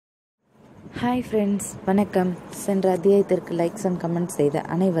Hi friends, வணக்கம். சென்ற அத்தியாயத்திற்கு likes and comment செய்த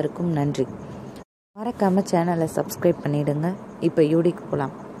அனைவருக்கும் நன்றி. மறக்காமல் சேனலை சப்ஸ்கிரைப் பண்ணிவிடுங்க. இப்போ யூடிக்கு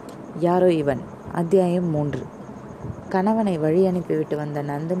போகலாம். யாரோ இவன். அத்தியாயம் 3. கணவனை வழி அனுப்பிவிட்டு வந்த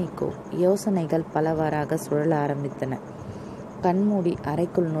நந்தினிக்கோ யோசனைகள் பலவாறாக சுழல ஆரம்பித்தன. கண்மூடி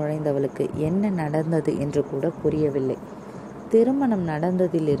அறைக்குள் நுழைந்தவளுக்கு என்ன நடந்தது என்று கூட புரியவில்லை. திருமணம்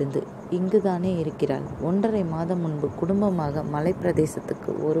நடந்ததிலிருந்து இங்குதானே இருக்கிறாள். 1.5 மாதம் முன்பு குடும்பமாக மலைப்பிரதேசத்துக்கு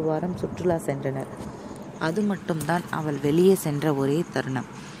 1 வாரம் சுற்றுலா சென்றனர். அது மட்டும்தான் அவள் வெளியே சென்ற ஒரே தருணம்.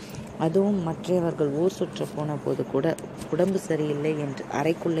 அதுவும் மற்றவர்கள் ஊர் சுற்ற போன போது கூட உடம்பு சரியில்லை என்று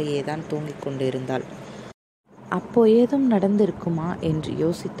அறைக்குள்ளேயே தான் தூங்கிக் கொண்டிருந்தாள். அப்போ ஏதும் நடந்திருக்குமா என்று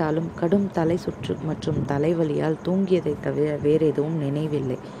யோசித்தாலும் கடும் தலை சுற்று மற்றும் தலைவலியால் தூங்கியதை தவிர வேறெதுவும்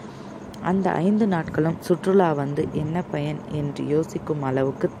நினைவில்லை. அந்த 5 நாட்களும் சுற்றுலா வந்து என்ன பயன் என்று யோசிக்கும்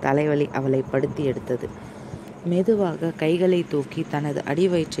அளவுக்கு தலைவலி அவளை படுத்தி எடுத்தது. மெதுவாக கைகளை தூக்கி தனது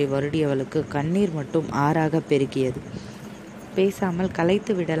அடிவயிற்றை வருடியவளுக்கு கண்ணீர் மட்டும் ஆறாக பெருகியது. பேசாமல்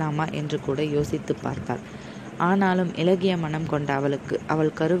கலைத்து விடலாமா என்று கூட யோசித்து பார்த்தாள். ஆனாலும் இலகிய மனம் கொண்ட அவளுக்கு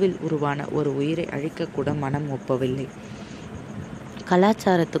அவள் கருவில் உருவான ஒரு உயிரை அழிக்கக்கூட மனம் ஒப்பவில்லை.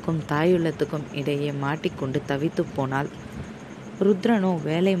 கலாச்சாரத்துக்கும் தாயுள்ளத்துக்கும் இடையே மாட்டிக்கொண்டு தவித்து போனாள். ருத்ரனோ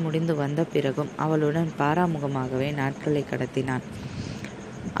வேலை முடிந்து வந்த பிறகும் அவளுடன் பாராமுகமாகவே நாட்களை கடத்தினான்.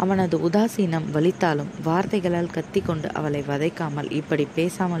 அவனது உதாசீனம் வலித்தாலும் வார்த்தைகளால் கத்தி கொண்டு அவளை வதைக்காமல் இப்படி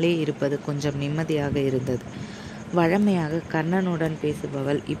பேசாமலே இருப்பது கொஞ்சம் நிம்மதியாக இருந்தது. வழமையாக கர்ணனுடன்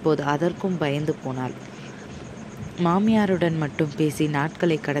பேசுபவள் இப்போது அதற்கும் பயந்து போனாள். மாமியாருடன் மட்டும் பேசி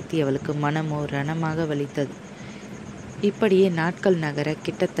நாட்களை கடத்தியவளுக்கு மனமோ ரணமாக வலித்தது. இப்படியே நாட்கள் நகர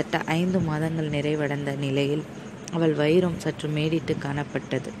கிட்டத்தட்ட 5 மாதங்கள் நிறைவடைந்த நிலையில் அவள் வயிறும் சற்று மேடிட்டு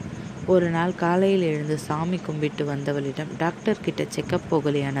காணப்பட்டது. ஒரு நாள் காலையில் எழுந்து சாமி கும்பிட்டு வந்தவளிடம், டாக்டர் கிட்ட செக்கப்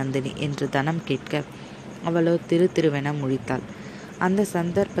போகலையா நந்தினி என்று தனம் கேட்க அவளோ திருவென முழித்தாள். அந்த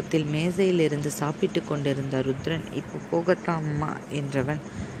சந்தர்ப்பத்தில் மேசையிலிருந்து சாப்பிட்டு கொண்டிருந்த ருத்ரன், இப்போ போகத்தாம்மா என்றவன்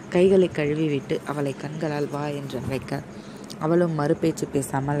கைகளை கழுவிவிட்டு அவளை கண்களால் வா என்று அழைக்க அவளும் மறுபேச்சு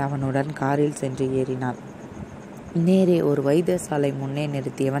பேசாமல் அவனுடன் காரில் சென்று ஏறினாள். நேரே ஒரு வைத்தியசாலை முன்னே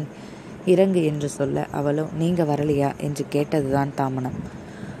நிறுத்தியவன் இறங்கு என்று சொல்ல அவளோ நீங்க வரலையா என்று கேட்டதுதான் தாமனம்.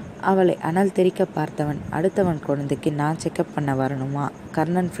 அவளை அனல் தெறிக்க பார்த்தவன், அடுத்தவன் குழந்தைக்கு நான் செக்கப் பண்ண வரணுமா?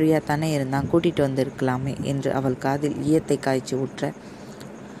 கர்ணன் ஃப்ரீயாக தானே இருந்தான், கூட்டிகிட்டு வந்திருக்கலாமே என்று அவள் காதில் ஈயத்தை காய்ச்சி ஊற்ற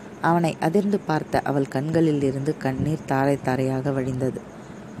அவனை அதிர்ந்து பார்த்த அவள் கண்களில் இருந்து கண்ணீர் தாரை தாரையாக வழிந்தது.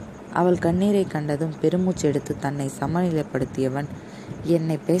 அவள் கண்ணீரை கண்டதும் பெருமூச்சு எடுத்து தன்னை சமநிலைப்படுத்தியவன்,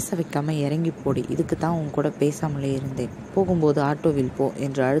 என்னை பேச வைக்காம இறங்கி போடி, இதுக்கு தான் உன் கூட பேசாமலே இருந்தேன், போகும்போது ஆட்டோவில் போ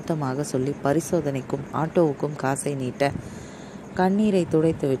என்று அழுத்தமாக சொல்லி பரிசோதனைக்கும் ஆட்டோவுக்கும் காசை நீட்ட கண்ணீரை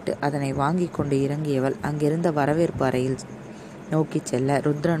துடைத்துவிட்டு அதனை வாங்கி கொண்டு இறங்கியவள் அங்கிருந்த வரவேற்பு அறையில் நோக்கி செல்ல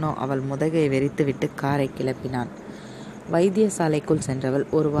ருத்ரனோ அவள் முதுகை வெறித்துவிட்டு காரை கிளப்பினான். வைத்தியசாலைக்குள் சென்றவள்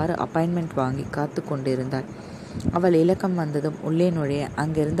ஒருவாறு அப்பாயின்மெண்ட் வாங்கி காத்து கொண்டிருந்தாள். அவள் இலக்கம் வந்ததும் உள்ளே நுழைய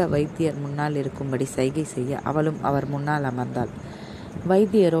அங்கிருந்த வைத்தியர் முன்னால் இருக்கும்படி சைகை செய்ய அவளும் அவர் முன்னால் அமர்ந்தாள்.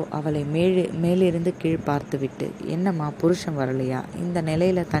 வைத்தியரோ அவளை மேலிருந்து கீழ் பார்த்துவிட்டு, என்னம்மா புருஷன் வரலையா, இந்த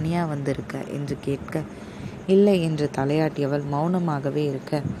நிலையில தனியா வந்திருக்க என்று கேட்க, இல்லை என்று தலையாட்டியவள் மௌனமாகவே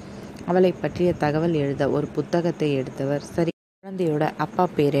இருக்க அவளை பற்றிய தகவல் எழுத ஒரு புத்தகத்தை எடுத்தவர், சரி குழந்தையோட அப்பா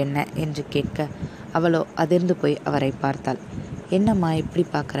பேர் என்ன என்று கேட்க அவளோ அதிர்ந்து போய் அவரை பார்த்தாள். என்னம்மா இப்படி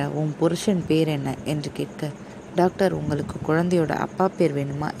பார்க்குற, உன் புருஷன் பேர் என்ன என்று கேட்க, டாக்டர் உங்களுக்கு குழந்தையோட அப்பா பேர்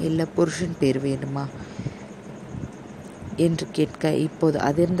வேணுமா இல்லை புருஷன் பேர் வேணுமா என்று கேட்க இப்போது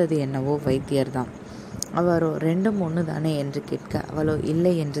அதிர்ந்தது என்னவோ வைத்தியர்தான். அவரோ 2ம் 1 தானே என்று கேட்க அவளோ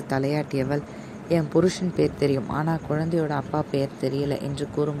இல்லை என்று தலையாட்டியவள், என் புருஷன் பேர் தெரியும், ஆனால் குழந்தையோட அப்பா பெயர் தெரியல என்று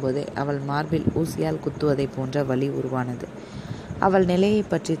கூறும்போதே அவள் மார்பில் ஊசியால் குத்துவதை போன்ற வலி உருவானது. அவள் நிலையை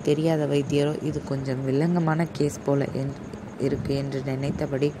பற்றி தெரியாத வைத்தியரோ இது கொஞ்சம் வில்லங்கமான கேஸ் போல இருக்கு என்று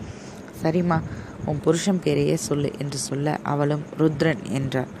நினைத்தபடி, சரிம்மா உன் புருஷன் பேரையே சொல்லு என்று சொல்ல அவளும் ருத்ரன்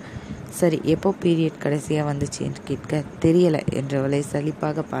என்றாள். சரி எப்போ பீரியட் கடைசியாக வந்துச்சு என்று கேட்க தெரியலை என்றவளை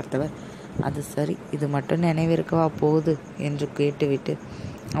சலிப்பாக பார்த்தவர், அது சரி இது மட்டும் நினைவிருக்கவா போகுது என்று கேட்டுவிட்டு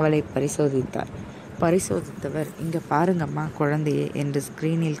அவளை பரிசோதித்தார். பரிசோதித்தவர், இங்கே பாருங்கம்மா குழந்தையே என்று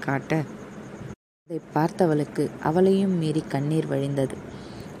ஸ்கிரீனில் காட்ட அதை பார்த்தவளுக்கு அவளையும் மீறி கண்ணீர் வழிந்தது.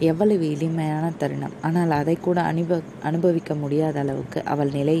 எவ்வளவு எளிமையான தருணம், ஆனால் அதை கூட அனுபவிக்க முடியாத அளவுக்கு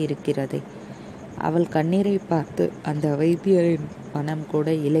அவள் நிலை இருக்கிறதே. அவள் கண்ணீரை பார்த்து அந்த வைத்தியரின் மனம் கூட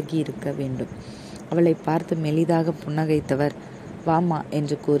இலகி இருக்க வேண்டும். அவளை பார்த்து மெலிதாக புன்னகைத்தவர், வாமா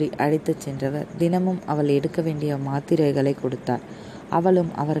என்று கூறி அழைத்துச் சென்றவர் தினமும் அவள் எடுக்க வேண்டிய மாத்திரைகளை கொடுத்தார்.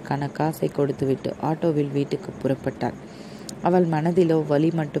 அவளும் அவருக்கான காசை கொடுத்துவிட்டு ஆட்டோவில் வீட்டுக்கு புறப்பட்டாள். அவள் மனதிலோ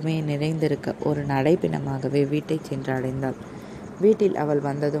வலி மட்டுமே நிறைந்திருக்க ஒரு நடைப்பிணமாகவே வீட்டை சென்று அடைந்தாள். வீட்டில் அவள்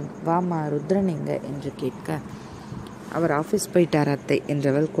வந்ததும், வாமா ருத்ரன் எங்க என்று கேட்க, அவர் ஆஃபீஸ் போயிட்டார் அத்தை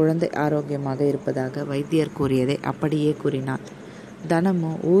என்றவள் குழந்தை ஆரோக்கியமாக இருப்பதாக வைத்தியர் கூறியதை அப்படியே கூறினாள்.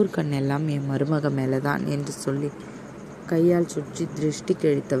 தனமோ ஊர்கண்ணெல்லாம் என் மருமக மேலதான் என்று சொல்லி கையால் சுற்றி திருஷ்டி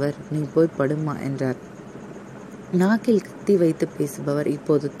கழித்தவர் நீ போய் படுமா என்றார். நாக்கில் கத்தி வைத்து பேசுபவர்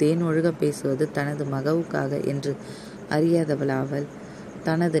இப்போது தேன் ஒழுக பேசுவது தனது மகவுக்காக என்று அறியாதவள் அவள்.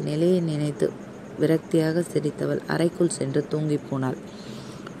 தனது நிலையை நினைத்து விரக்தியாக சிரித்தவள் அறைக்குள் சென்று தூங்கி போனாள்.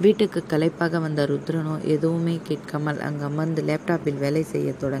 வீட்டுக்கு களைப்பாக வந்த ருத்ரனோ எதுவுமே கேட்காமல் அங்கு அமர்ந்து லேப்டாப்பில் வேலை செய்ய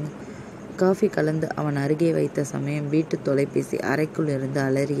தொடங்கி காஃபி கலந்து அவன் அருகே வைத்த சமயம் வீட்டு தொலைபேசி அறைக்குள் இருந்து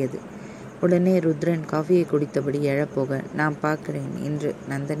அலறியது. உடனே ருத்ரன் காஃபியை குடித்தபடி எழப்போக நான் பார்க்கிறேன் என்று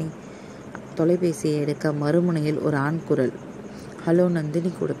நந்தினி தொலைபேசியை எடுக்க மறுமுனையில் ஒரு ஆண் குரல் ஹலோ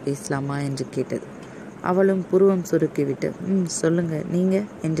நந்தினி கூட பேசலாமா என்று கேட்டது. அவளும் புருவம் சுருக்கிவிட்டு சொல்லுங்க நீங்க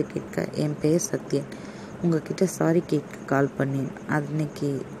என்று கேட்க என் பெயர் சத்யன், உங்ககிட்ட சாரி கேட்க கால் பண்ணேன். அன்னைக்கு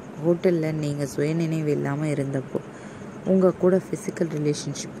ஹோட்டலில் நீங்கள் சுயநினைவு இல்லாமல் இருந்தப்போ உங்கள் கூட ஃபிசிக்கல்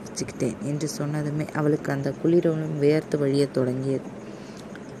ரிலேஷன்ஷிப் வச்சுக்கிட்டேன் என்று சொன்னதுமே அவளுக்கு அந்த குளிரும் வியர்த்து வழிய தொடங்கியது.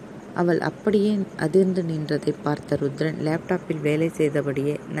 அவள் அப்படியே அதிர்ந்து நின்றதை பார்த்த ருத்ரன் லேப்டாப்பில் வேலை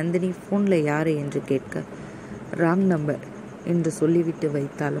செய்தபடியே நந்தினி ஃபோனில் யார் என்று கேட்க ராங் நம்பர் என்று சொல்லிவிட்டு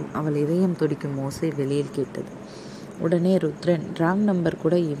வைத்தாலும் அவள் இதயம் துடிக்கும் ஓசை வெளியில் கேட்டது. உடனே ருத்ரன் ராங் நம்பர்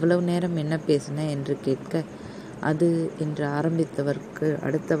கூட இவ்வளவு நேரம் என்ன பேசின என்று கேட்க அது என்று ஆரம்பித்தவருக்கு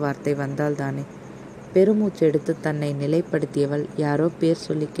அடுத்த வார்த்தை வந்தால்தானே. பெருமூச்சு எடுத்து தன்னை நிலைப்படுத்தியவள் யாரோ பேர்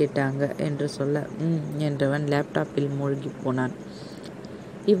சொல்லி கேட்டாங்க என்று சொல்ல என்றவன் லேப்டாப்பில் மூழ்கி போனான்.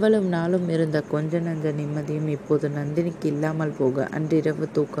 இவ்வளவு நாளும் இருந்த கொஞ்ச நஞ்ச நிம்மதியும் இப்போது நந்தினிக்கு இல்லாமல் போக அன்றிரவு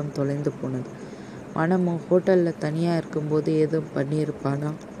தூக்கம் தொலைந்து போனது. மனமோ ஹோட்டலில் தனியாக இருக்கும்போது ஏதும்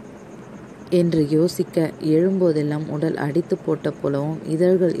பண்ணியிருப்பானா என்று யோசிக்க எழும்போதெல்லாம் உடல் அடித்து போட்ட போலவும்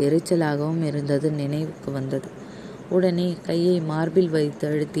இதழ்கள் எரிச்சலாகவும் இருந்தது நினைவுக்கு வந்தது. உடனே கையை மார்பில் வைத்து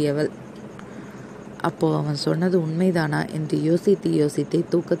அழுத்தியவள் அப்போ அவன் சொன்னது உண்மைதானா என்று யோசித்தே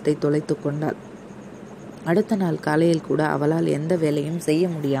தூக்கத்தை தொலைத்து கொண்டாள். அடுத்த நாள் காலையில் கூட அவளால் எந்த வேலையும் செய்ய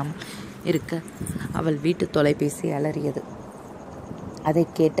முடியாமல் இருக்க அவள் வீட்டு தொலைபேசி அலறியது. அதை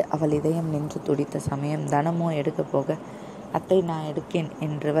கேட்டு அவள் இதயம் நின்று துடித்த சமயம் தனமோ எடுக்க போக அத்தை நான் எடுக்கேன்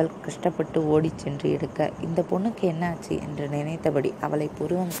என்றவள் கஷ்டப்பட்டு ஓடி சென்று எடுக்க இந்த பொண்ணுக்கு என்னாச்சு என்று நினைத்தபடி அவளை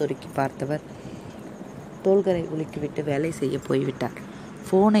புருவம் சுருக்கி பார்த்தவர் தோள்களை உலுக்கிவிட்டு வேலை செய்ய போய்விட்டார்.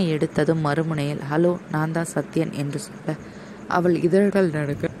 ஃபோனை எடுத்ததும் மறுமுனையில் ஹலோ நான் தான் சத்யன் என்று சொல்ல அவள் இதழ்கள்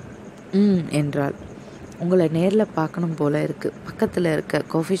நடக்க என்றாள். உங்களை நேரில் பார்க்கணும் போல இருக்கு, பக்கத்தில் இருக்க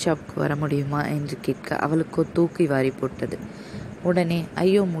காஃபி ஷாப்புக்கு வர முடியுமா என்று கேட்க அவளுக்கோ தூக்கி வாரி போட்டது. உடனே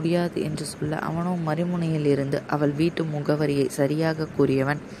ஐயோ முடியாது என்று சொல்ல அவனோ மறுமுனையில் இருந்து அவள் வீட்டு முகவரியை சரியாக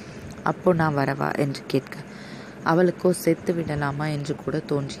கூறியவன் அப்போ நான் வரவா என்று கேட்க அவளுக்கோ செத்து விடலாமா என்று கூட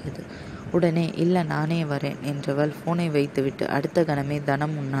தோன்றியது. உடனே இல்லை நானே வரேன் என்றவள் ஃபோனை வைத்துவிட்டு அடுத்த கணமே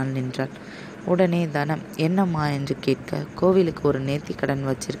தனம் முன்னால் நின்றாள். உடனே தனம் என்னம்மா என்று கேட்க கோவிலுக்கு ஒரு நேர்த்திக்கடன்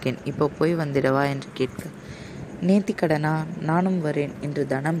வச்சிருக்கேன், இப்போ போய் வந்துடவா என்று கேட்க நேர்த்திக்கடனா நானும் வரேன் என்று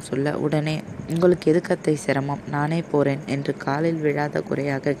தனம் சொல்ல உடனே உங்களுக்கு எதுக்கத்தை சிரமம் நானே போறேன் என்று காலில் விழாத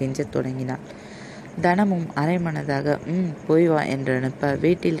குறையாக கெஞ்சத் தொடங்கினாள். தனமும் அரைமனதாக போய் வா என்று அனுப்ப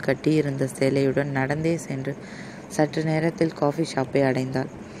வீட்டில் கட்டியிருந்த சேலையுடன் நடந்தே சென்று சற்று நேரத்தில் காஃபி ஷாப்பை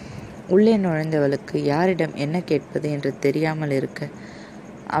அடைந்தாள். உள்ளே நுழைந்தவளுக்கு யாரிடம் என்ன கேட்பது என்று தெரியாமல் இருக்க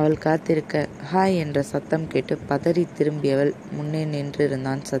அவள் காத்திருக்க ஹாய் என்ற சத்தம் கேட்டு பதறி திரும்பியவள் முன்னே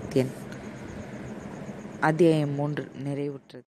நின்றிருந்தான் சத்யன். அத்தியாயம் 3 நிறைவுற்றது.